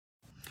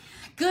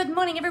Good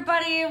morning,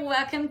 everybody.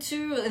 Welcome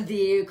to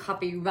the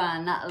Copy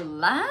Run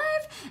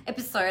Live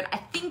episode. I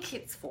think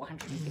it's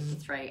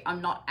 453. I'm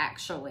not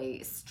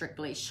actually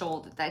strictly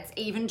sure that that's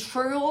even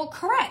true or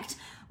correct,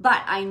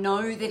 but I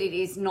know that it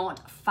is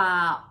not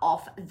far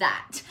off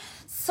that.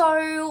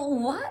 So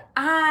what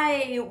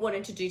I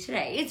wanted to do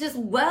today is just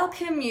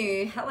welcome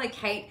you. Hello,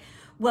 Kate.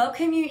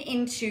 Welcome you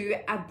into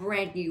a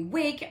brand new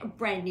week, a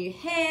brand new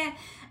hair,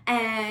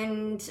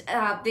 and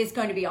there's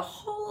going to be a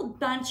whole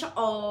bunch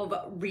of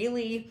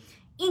really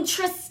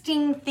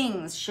interesting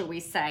things, shall we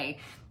say,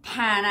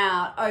 pan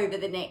out over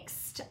the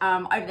next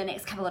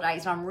couple of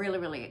days. And I'm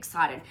really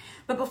excited.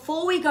 But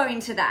before we go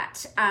into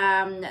that,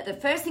 the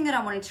first thing that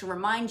I wanted to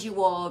remind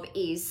you of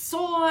is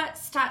SOAR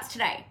starts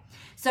today.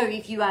 So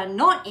if you are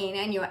not in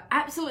and you're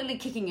absolutely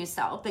kicking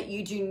yourself that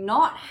you do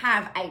not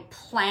have a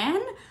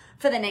plan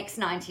for the next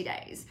 90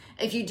 days,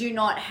 if you do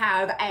not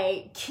have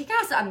a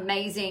kick-ass,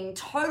 amazing,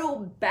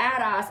 total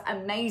badass,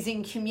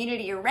 amazing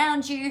community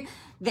around you,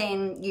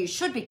 then you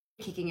should be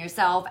kicking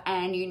yourself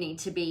and you need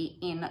to be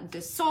in the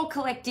SOAR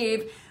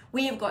Collective.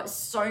 We have got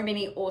so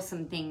many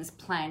awesome things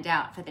planned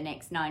out for the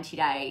next 90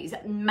 days.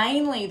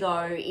 Mainly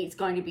though, it's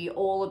going to be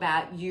all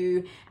about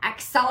you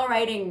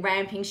accelerating,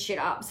 ramping shit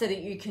up so that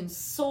you can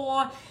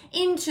soar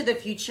into the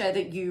future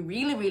that you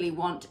really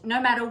want,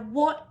 no matter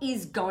what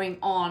is going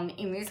on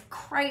in this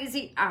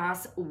crazy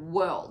ass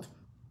world.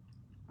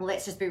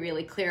 Let's just be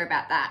really clear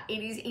about that.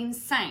 It is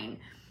insane,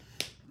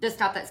 the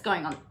stuff that's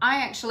going on.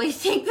 I actually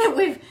think that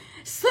we've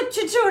slipped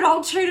into an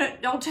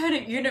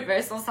alternate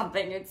universe or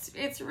something.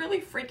 It's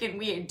really freaking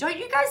weird. Don't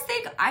you guys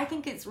think? I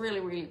think it's really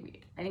weird.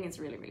 I think it's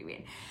really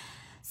weird.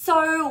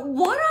 So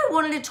what I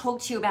wanted to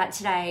talk to you about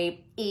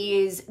today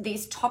is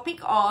this topic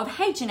of,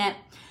 hey Jeanette,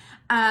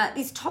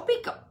 this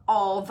topic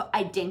of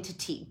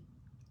identity.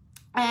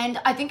 And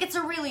I think it's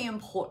a really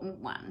important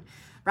one,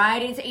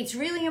 right? It's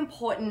really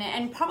important,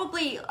 and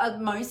probably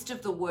most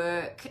of the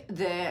work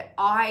that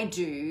I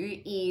do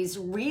is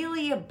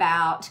really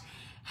about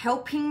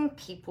helping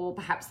people,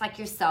 perhaps like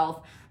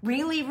yourself,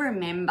 really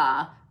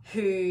remember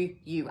who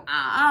you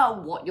are,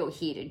 what you're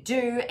here to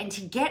do, and to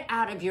get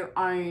out of your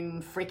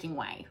own freaking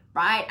way,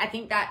 right? I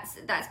think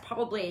that's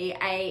probably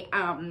a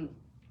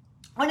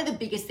one of the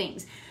biggest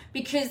things,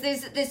 because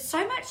there's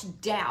so much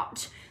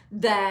doubt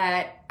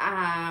that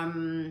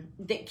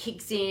that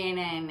kicks in,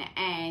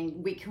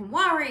 and we can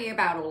worry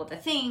about all of the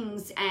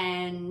things,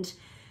 and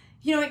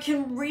you know, it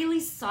can really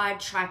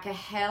sidetrack a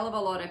hell of a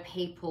lot of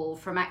people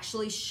from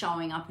actually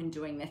showing up and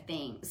doing the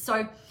thing.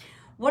 So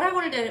what I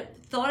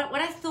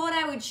thought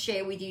I would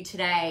share with you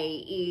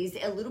today is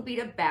a little bit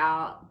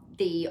about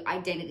the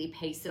identity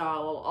piece that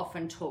I'll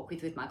often talk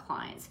with my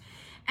clients.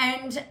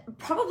 And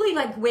probably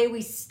like where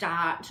we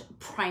start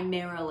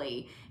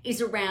primarily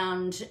is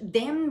around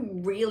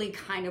them really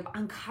kind of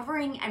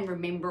uncovering and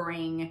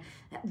remembering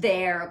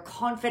their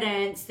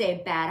confidence, their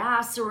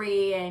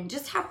badassery, and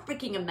just how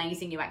freaking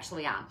amazing you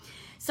actually are.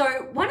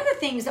 So one of the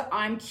things that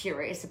I'm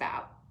curious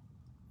about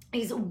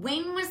is,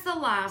 when was the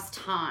last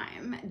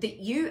time that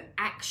you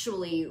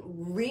actually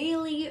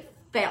really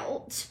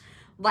felt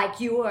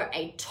like you were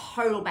a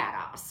total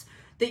badass?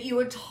 That you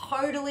were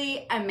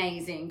totally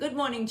amazing. Good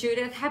morning,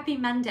 Judith. Happy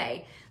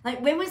Monday.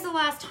 Like, when was the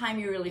last time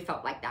you really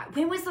felt like that?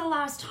 When was the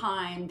last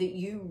time that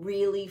you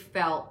really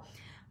felt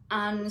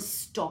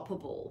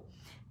unstoppable?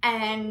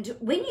 And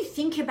when you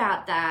think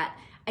about that,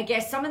 I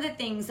guess some of the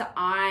things that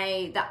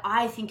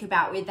I think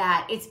about with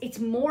that, it's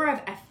more of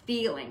a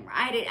feeling,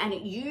 right? And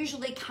it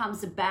usually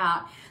comes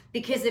about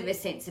because of a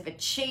sense of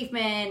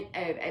achievement,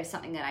 of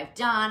something that I've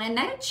done. And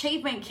that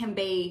achievement can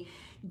be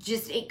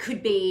it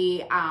could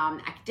be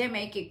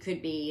academic, it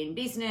could be in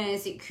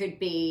business, it could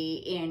be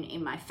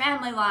in my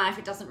family life,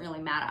 it doesn't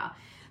really matter.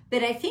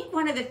 But I think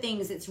one of the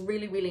things that's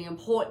really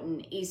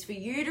important is for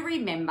you to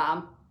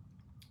remember,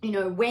 you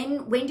know,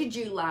 when did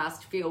you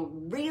last feel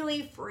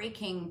really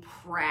freaking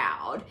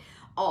proud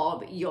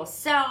of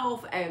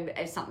yourself,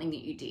 of something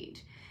that you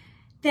did?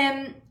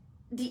 Then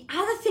the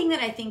other thing that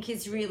I think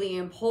is really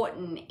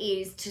important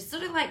is to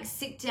sort of like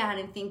sit down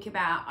and think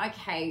about,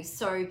 okay,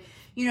 so,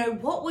 you know,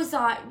 what was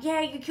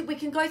we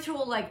can go through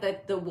all like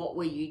the what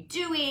were you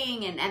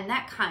doing and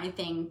that kind of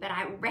thing, but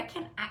I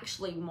reckon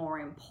actually more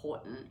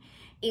important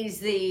is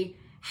the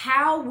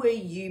how were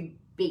you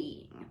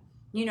being?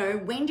 You know,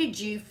 when did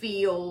you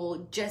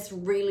feel just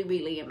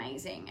really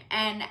amazing?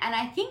 And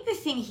I think the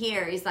thing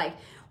here is, like,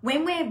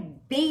 when we're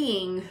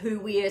being who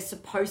we are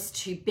supposed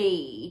to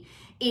be,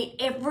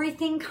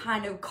 everything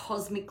kind of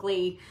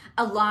cosmically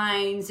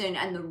aligns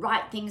and the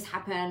right things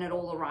happen at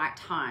all the right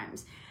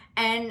times.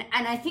 And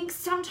I think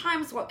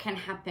sometimes what can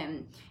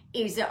happen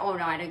is that,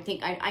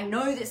 I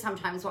know that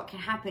sometimes what can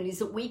happen is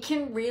that we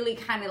can really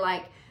kind of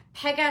like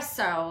peg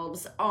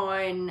ourselves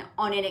on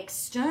an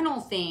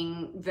external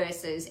thing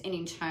versus an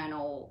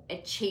internal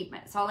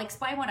achievement. So I'll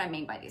explain what I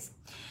mean by this.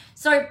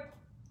 So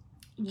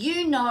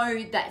you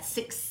know that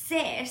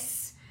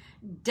success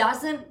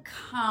doesn't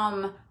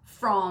come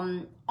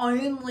from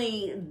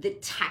only the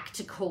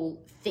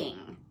tactical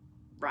thing,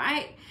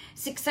 right?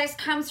 Success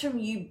comes from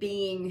you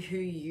being who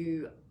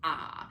you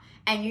are.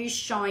 and you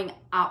showing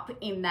up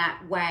in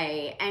that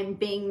way and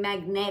being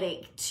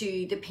magnetic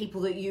to the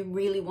people that you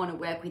really want to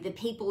work with, the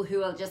people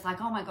who are just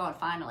like, oh my God,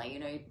 finally, you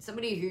know,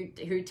 somebody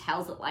who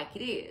tells it like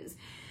it is.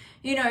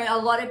 You know, a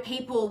lot of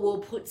people will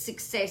put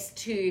success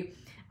to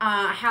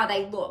how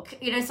they look.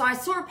 You know, so I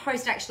saw a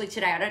post actually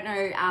today. I don't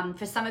know,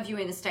 for some of you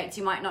in the States,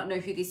 you might not know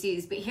who this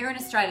is, but here in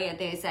Australia,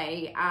 there's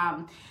a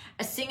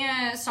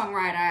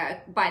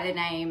singer-songwriter by the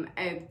name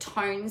of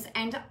Tones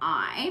and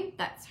I.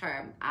 That's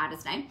her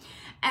artist name.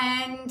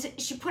 And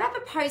she put up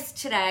a post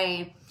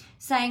today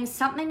saying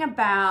something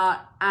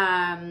about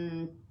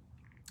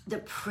the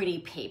pretty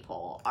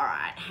people. All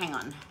right, hang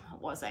on.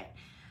 What was it?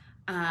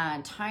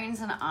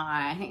 Tones and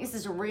I think this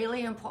is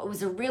really important. It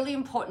was a really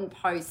important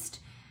post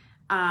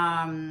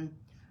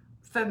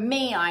for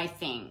me, I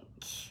think,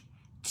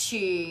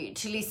 to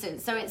listen.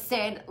 So it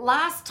said,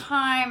 last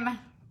time,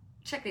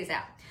 check this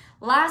out.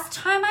 Last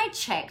time I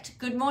checked,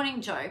 good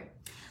morning, Joe.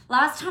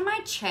 Last time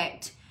I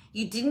checked,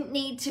 you didn't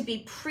need to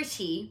be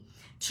pretty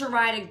to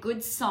write a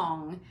good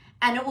song,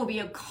 and it will be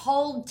a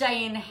cold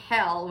day in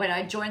hell when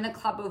I join the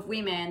club of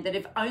women that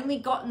have only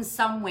gotten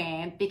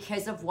somewhere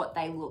because of what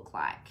they look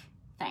like.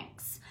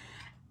 Thanks.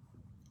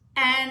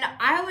 And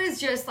I was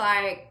just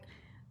like,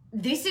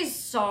 this is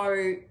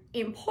so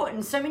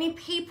important. So many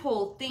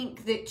people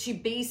think that to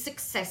be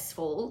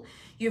successful,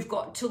 you've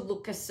got to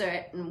look a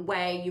certain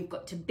way, you've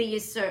got to be a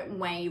certain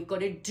way, you've got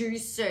to do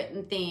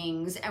certain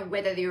things, and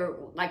whether they're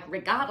like,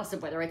 regardless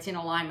of whether it's in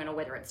alignment or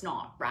whether it's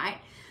not, right?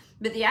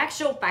 But the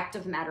actual fact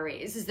of the matter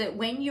is that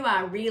when you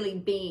are really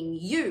being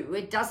you,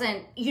 it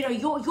doesn't, you know,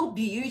 your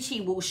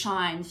beauty will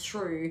shine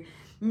through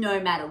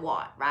no matter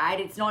what, right?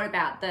 It's not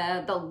about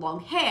the long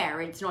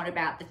hair. It's not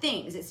about the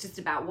things. It's just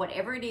about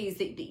whatever it is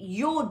that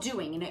you're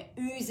doing, and it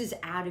oozes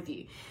out of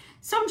you.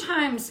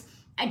 Sometimes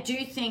I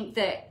do think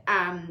that,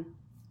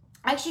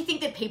 I actually think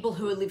that people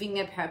who are living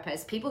their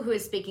purpose, people who are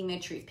speaking their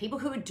truth, people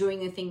who are doing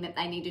the thing that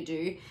they need to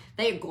do,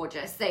 they are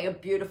gorgeous, they are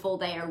beautiful,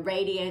 they are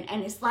radiant,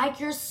 and it's like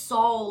your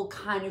soul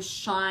kind of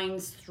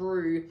shines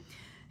through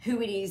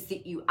who it is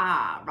that you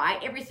are, right?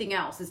 Everything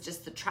else is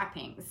just the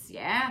trappings,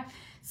 yeah?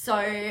 So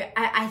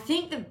I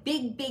think the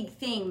big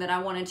thing that I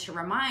wanted to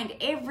remind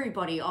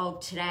everybody of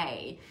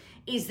today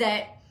is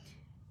that,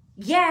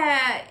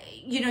 yeah,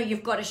 you know,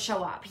 you've got to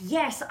show up.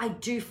 Yes, I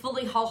do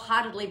fully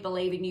wholeheartedly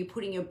believe in you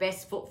putting your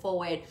best foot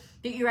forward,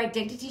 that your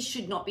identity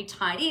should not be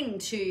tied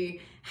into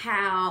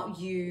how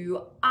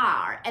you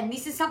are. And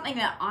this is something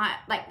that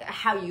like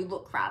how you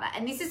look rather.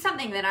 And this is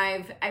something that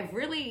I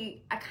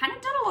kind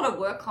of done a lot of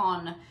work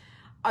on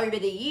over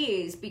the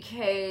years,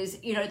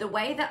 because, you know, the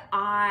way that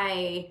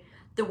I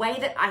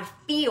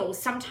feel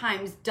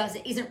sometimes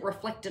isn't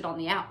reflected on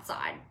the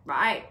outside,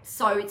 right?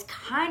 So it's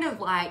kind of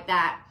like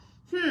that,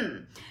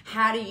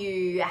 how do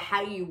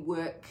you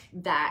work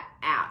that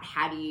out?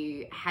 How do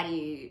you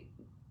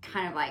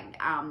kind of like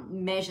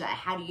measure that?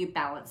 How do you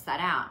balance that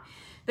out?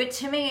 But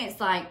to me, it's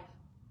like,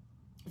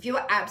 if you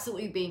are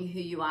absolutely being who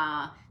you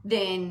are,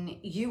 then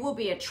you will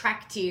be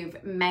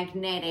attractive,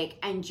 magnetic,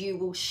 and you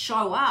will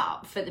show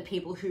up for the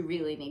people who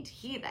really need to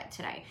hear that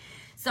today.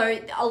 So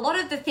a lot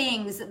of the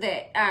things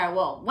that,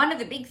 one of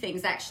the big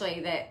things actually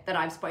that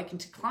I've spoken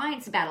to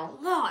clients about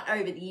a lot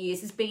over the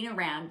years has been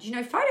around, you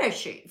know, photo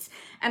shoots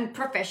and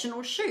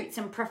professional shoots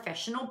and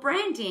professional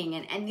branding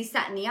and this,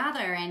 that, and the other.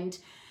 And,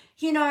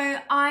 you know,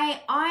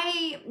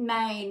 I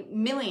made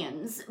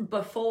millions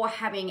before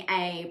having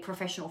a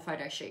professional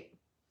photo shoot.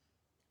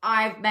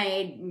 I've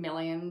made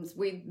millions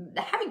with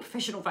having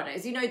professional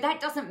photos. You know, that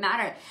doesn't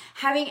matter.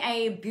 Having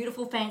a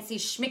beautiful, fancy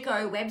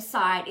schmicko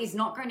website is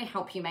not going to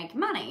help you make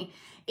money.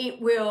 It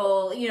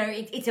will, you know,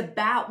 it's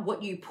about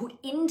what you put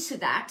into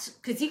that,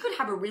 because you could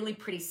have a really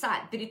pretty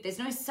site, but if there's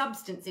no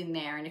substance in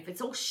there and if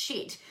it's all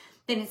shit,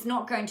 then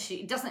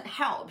it doesn't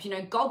help. You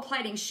know, gold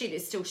plating shit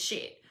is still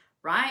shit,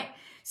 right?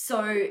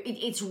 So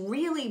it's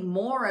really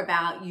more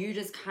about you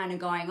just kind of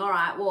going, all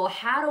right, well,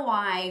 how do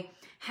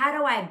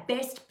I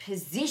best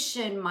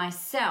position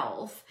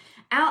myself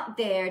out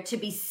there to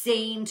be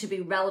seen, to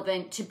be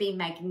relevant, to be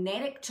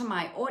magnetic to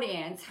my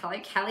audience? Hello,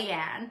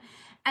 Kellyanne.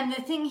 And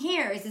the thing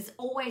here is it's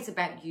always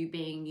about you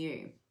being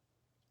you.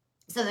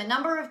 So the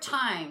number of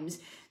times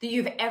that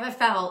you've ever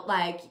felt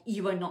like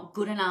you are not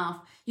good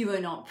enough, you are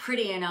not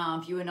pretty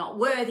enough, you are not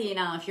worthy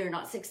enough, you're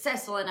not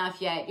successful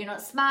enough yet, you're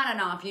not smart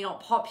enough, you're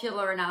not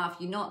popular enough,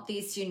 you're not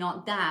this, you're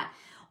not that,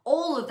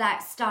 all of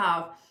that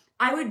stuff,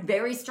 I would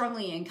very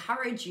strongly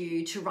encourage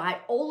you to write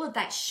all of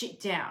that shit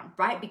down,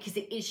 right? Because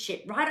it is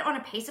shit. Write it on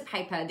a piece of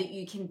paper that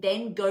you can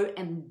then go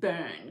and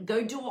burn.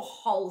 Go do a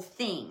whole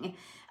thing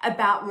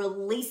about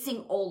releasing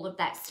all of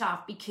that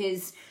stuff,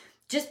 because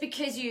just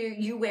because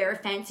you wear a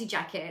fancy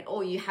jacket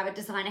or you have a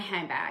designer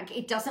handbag,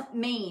 it doesn't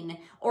mean,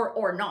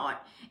 or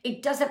not,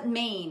 it doesn't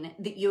mean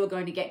that you are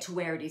going to get to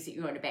where it is that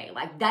you're going to be.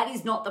 Like, that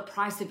is not the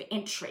price of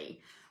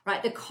entry,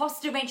 right? The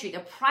cost of entry, the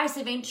price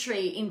of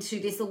entry into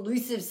this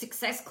elusive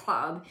success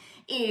club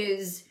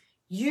is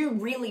you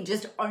really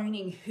just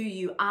owning who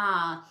you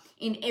are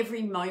in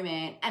every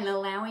moment and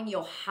allowing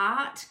your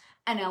heart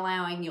and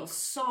allowing your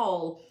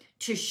soul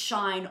to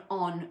shine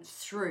on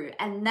through.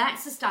 And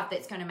that's the stuff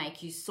that's going to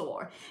make you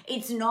soar.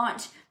 It's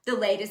not the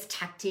latest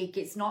tactic.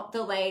 It's not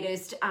the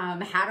latest, how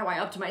do I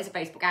optimize a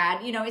Facebook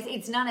ad? You know,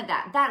 it's none of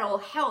that. That all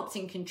helps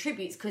and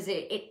contributes because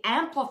it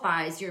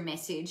amplifies your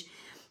message.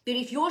 But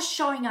if you're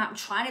showing up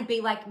trying to be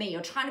like me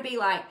or trying to be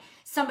like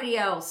somebody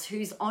else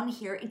who's on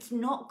here, it's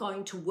not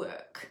going to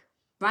work,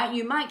 right?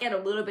 You might get a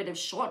little bit of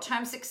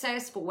short-term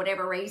success for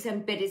whatever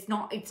reason, but it's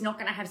not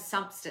going to have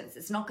substance.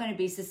 It's not going to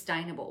be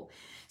sustainable.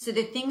 So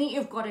the thing that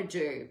you've got to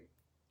do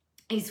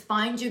is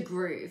find your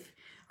groove,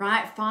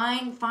 right?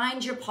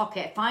 Find your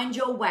pocket, find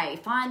your way,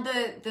 find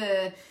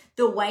the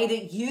way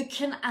that you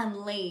can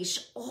unleash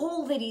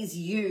all that is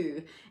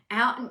you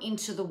out and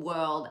into the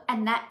world.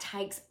 And that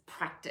takes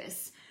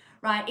practice,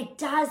 right? It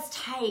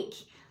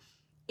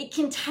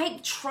can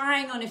take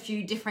trying on a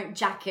few different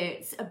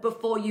jackets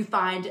before you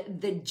find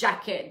the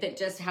jacket that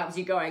just helps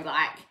you going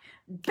like,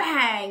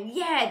 bang,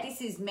 yeah,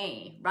 this is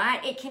me,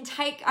 right? It can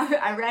take,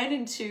 I ran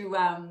into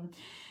a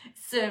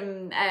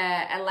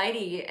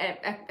lady,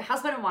 a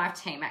husband and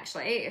wife team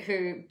actually,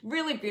 who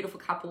really beautiful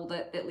couple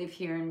that live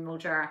here in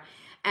Mildura,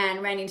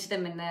 and ran into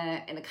them in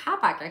the car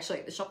park actually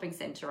at the shopping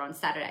centre on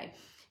Saturday.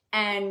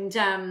 And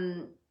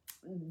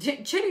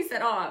Judy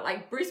said, oh,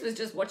 like Bruce was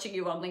just watching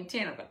you on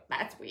LinkedIn. I thought,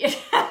 that's weird.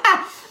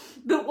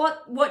 But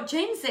what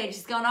Jen said,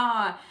 she's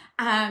gone,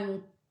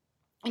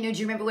 you know, do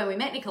you remember when we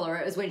met Nicola?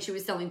 It was when she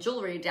was selling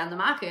jewelry down the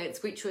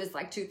markets, which was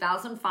like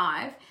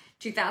 2005,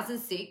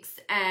 2006.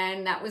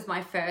 And that was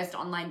my first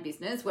online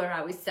business where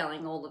I was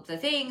selling all of the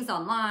things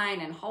online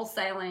and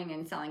wholesaling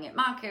and selling at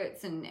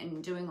markets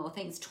and doing all the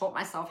things, taught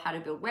myself how to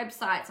build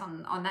websites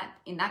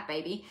in that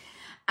baby.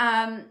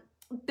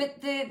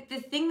 But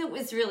the thing that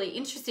was really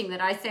interesting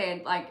that I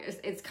said, like,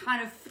 it's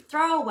kind of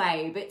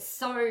throwaway, but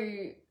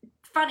so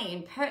funny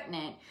and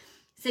pertinent,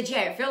 said,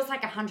 yeah, it feels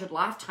like 100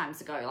 lifetimes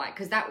ago, like,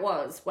 because that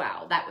was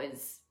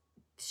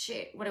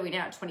shit, what are we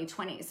now,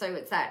 2020? So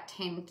it's that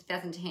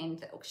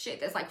 2010,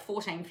 shit, that's like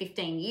 14,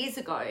 15 years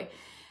ago.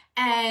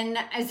 And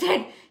I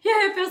said,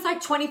 yeah, it feels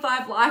like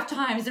 25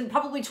 lifetimes and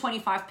probably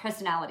 25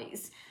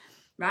 personalities,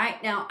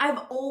 right? Now, I've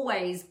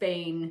always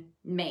been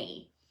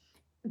me,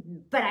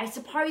 but I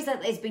suppose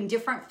that there's been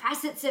different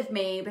facets of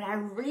me, but I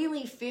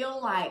really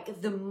feel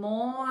like the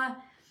more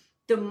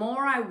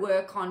I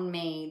work on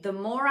me, the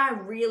more I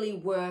really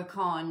work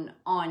on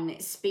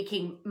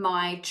speaking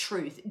my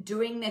truth,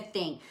 doing the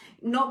thing,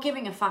 not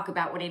giving a fuck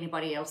about what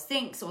anybody else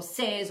thinks or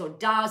says or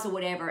does or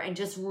whatever, and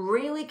just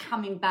really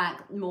coming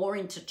back more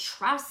into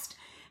trust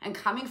and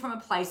coming from a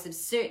place of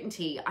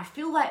certainty, I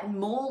feel like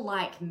more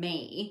like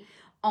me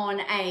on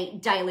a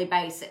daily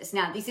basis.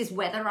 Now, this is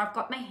whether I've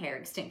got my hair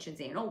extensions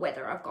in or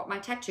whether I've got my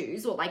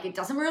tattoos, or like, it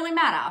doesn't really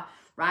matter,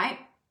 right?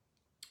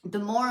 The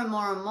more and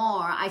more and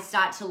more I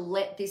start to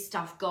let this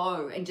stuff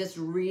go and just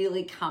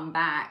really come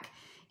back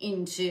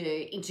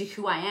into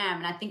who I am.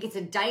 And I think it's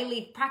a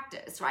daily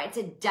practice, right? It's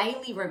a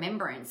daily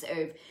remembrance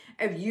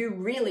of you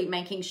really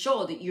making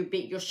sure that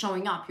you're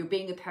showing up, you're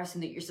being the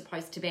person that you're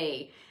supposed to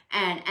be.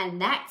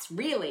 And that's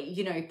really,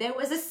 you know, if there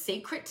was a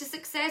secret to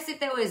success, if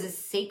there was a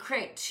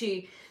secret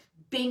to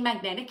being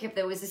magnetic, if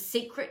there was a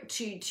secret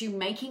to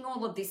making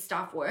all of this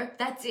stuff work,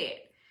 that's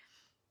it.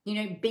 You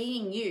know,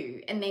 being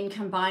you and then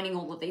combining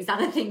all of these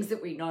other things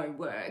that we know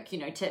work, you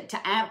know,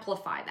 to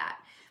amplify that.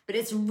 But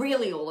it's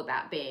really all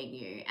about being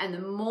you. And the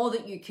more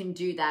that you can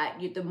do that,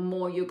 the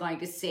more you're going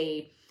to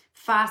see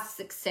fast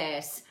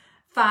success,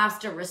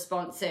 faster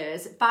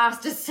responses,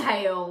 faster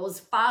sales,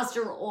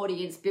 faster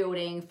audience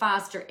building,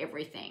 faster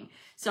everything.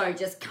 So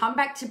just come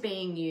back to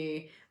being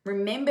you.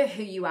 Remember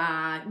who you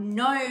are.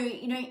 Know,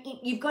 you know,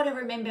 you've got to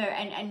remember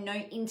and know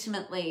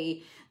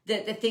intimately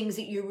the things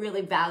that you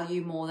really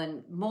value more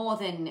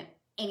than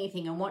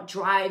anything, and what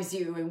drives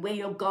you and where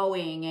you're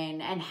going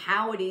and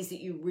how it is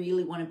that you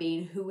really want to be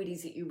and who it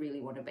is that you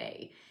really want to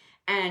be.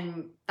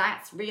 And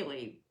that's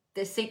really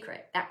the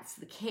secret. That's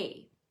the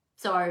key.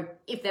 So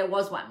if there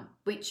was one,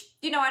 which,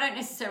 you know, I don't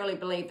necessarily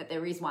believe that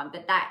there is one,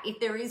 but that if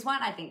there is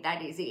one, I think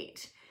that is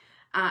it.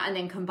 And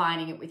then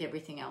combining it with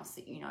everything else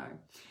that you know.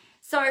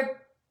 So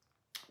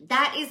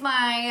that is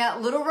my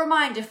little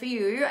reminder for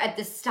you at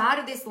the start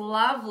of this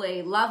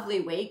lovely,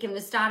 lovely week and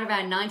the start of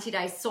our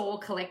 90-day Soar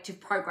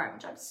Collective program,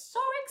 which I'm so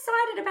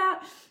excited about.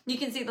 You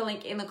can see the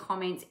link in the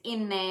comments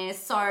in there.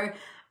 So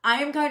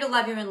I am going to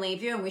love you and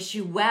leave you and wish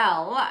you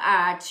well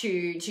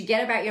to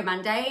get about your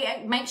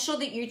Monday. Make sure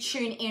that you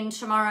tune in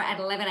tomorrow at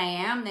 11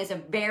 a.m. There's a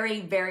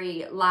very,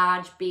 very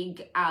large,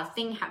 big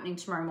thing happening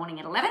tomorrow morning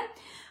at 11.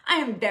 I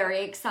am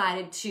very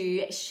excited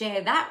to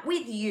share that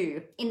with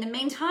you. In the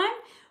meantime,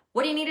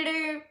 what do you need to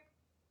do?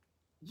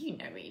 You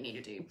know what you need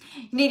to do.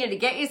 You need to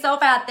get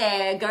yourself out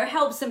there, go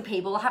help some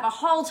people, have a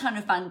whole ton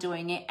of fun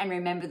doing it, and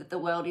remember that the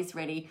world is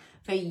ready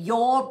for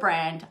your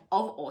brand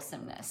of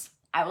awesomeness.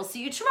 I will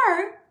see you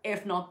tomorrow,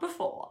 if not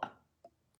before.